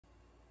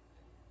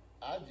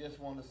I just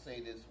want to say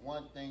this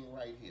one thing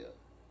right here.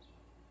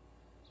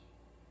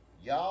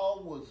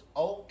 Y'all was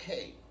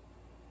okay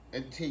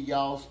until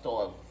y'all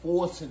start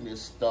forcing this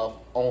stuff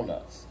on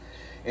us.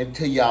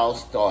 Until y'all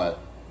start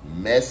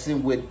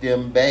messing with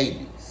them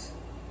babies.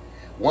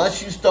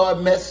 Once you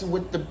start messing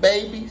with the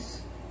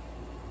babies,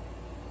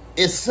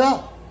 it's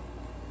up.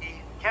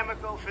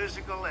 Chemical,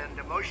 physical, and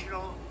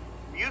emotional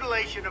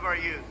mutilation of our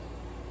youth.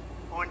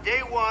 On day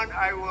one,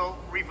 I will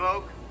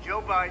revoke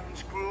Joe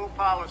Biden's cruel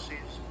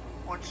policies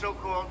on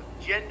so-called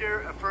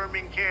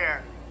gender-affirming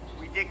care.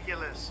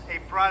 Ridiculous. A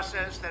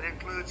process that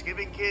includes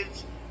giving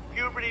kids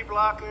puberty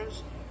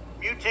blockers,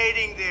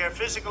 mutating their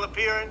physical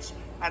appearance,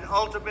 and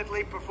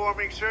ultimately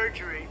performing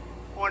surgery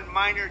on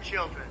minor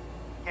children.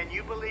 Can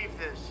you believe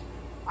this?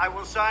 I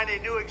will sign a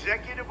new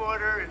executive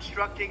order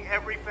instructing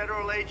every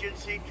federal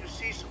agency to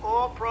cease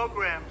all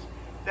programs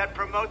that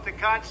promote the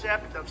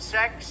concept of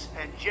sex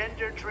and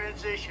gender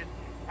transition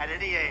at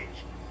any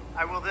age.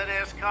 I will then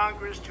ask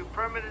Congress to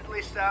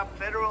permanently stop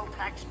federal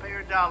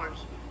taxpayer dollars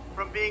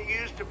from being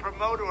used to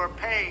promote or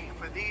pay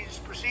for these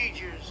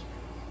procedures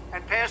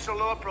and pass a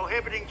law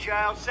prohibiting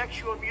child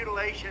sexual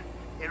mutilation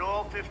in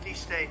all 50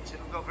 states.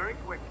 It'll go very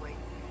quickly.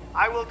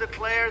 I will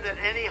declare that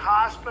any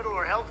hospital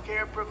or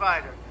healthcare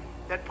provider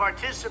that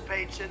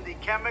participates in the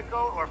chemical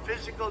or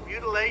physical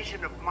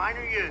mutilation of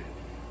minor youth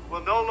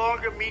will no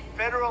longer meet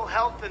federal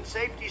health and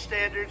safety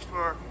standards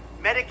for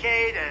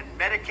Medicaid and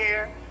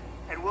Medicare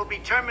and will be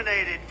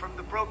terminated from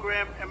the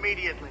program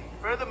immediately.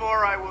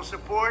 Furthermore, I will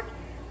support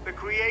the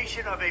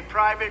creation of a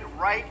private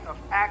right of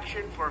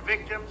action for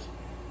victims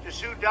to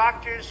sue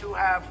doctors who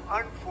have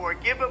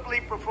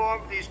unforgivably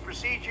performed these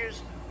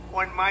procedures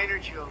on minor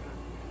children.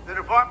 The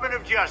Department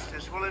of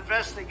Justice will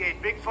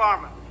investigate Big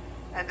Pharma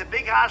and the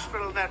big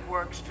hospital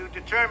networks to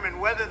determine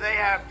whether they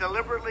have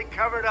deliberately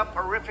covered up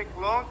horrific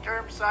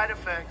long-term side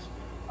effects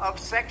of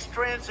sex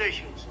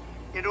transitions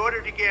in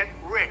order to get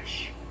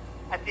rich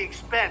at the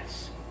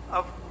expense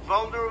of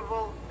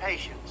vulnerable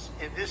patients,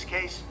 in this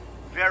case,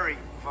 very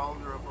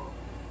vulnerable.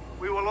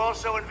 We will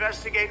also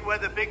investigate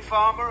whether Big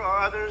Pharma or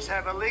others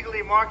have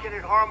illegally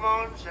marketed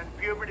hormones and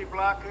puberty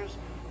blockers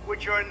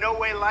which are in no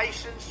way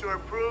licensed or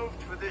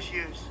approved for this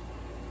use.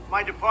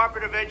 My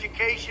Department of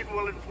Education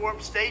will inform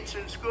states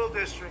and school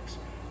districts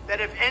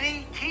that if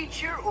any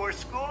teacher or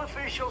school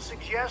official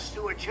suggests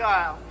to a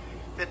child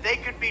that they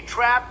could be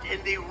trapped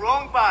in the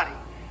wrong body,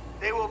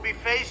 they will be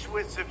faced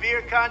with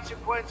severe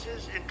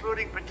consequences,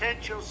 including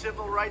potential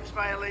civil rights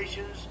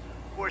violations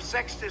for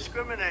sex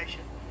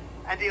discrimination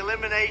and the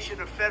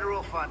elimination of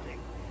federal funding.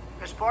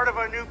 As part of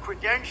our new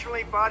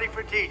credentialing body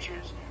for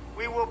teachers,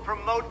 we will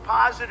promote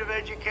positive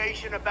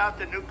education about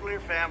the nuclear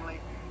family,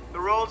 the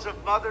roles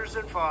of mothers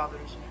and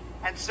fathers,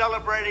 and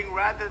celebrating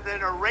rather than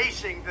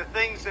erasing the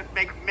things that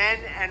make men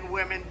and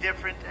women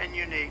different and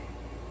unique.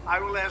 I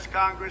will ask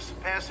Congress to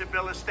pass a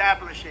bill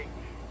establishing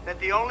that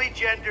the only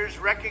genders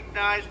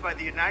recognized by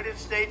the United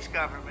States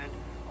government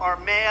are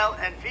male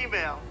and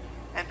female,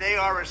 and they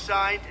are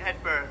assigned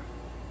at birth.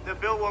 The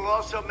bill will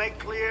also make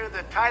clear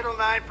that Title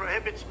IX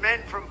prohibits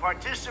men from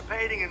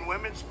participating in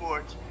women's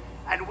sports,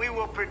 and we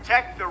will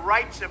protect the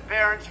rights of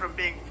parents from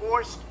being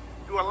forced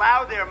to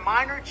allow their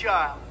minor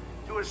child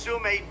to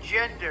assume a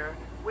gender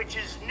which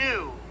is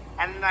new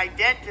and an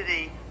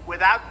identity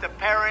without the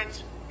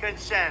parents'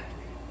 consent.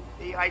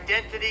 The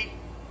identity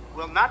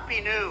will not be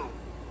new,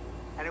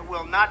 and it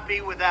will not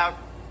be without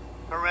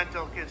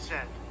parental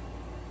consent.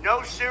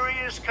 No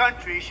serious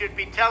country should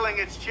be telling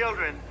its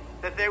children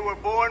that they were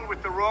born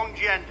with the wrong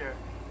gender,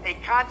 a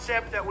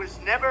concept that was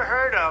never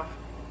heard of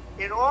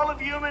in all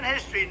of human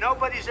history.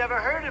 Nobody's ever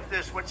heard of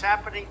this, what's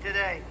happening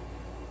today.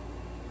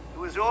 It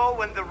was all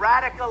when the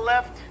radical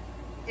left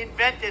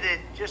invented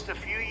it just a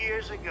few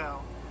years ago.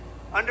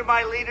 Under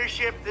my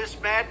leadership, this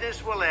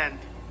madness will end.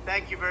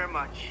 Thank you very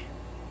much.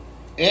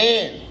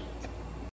 And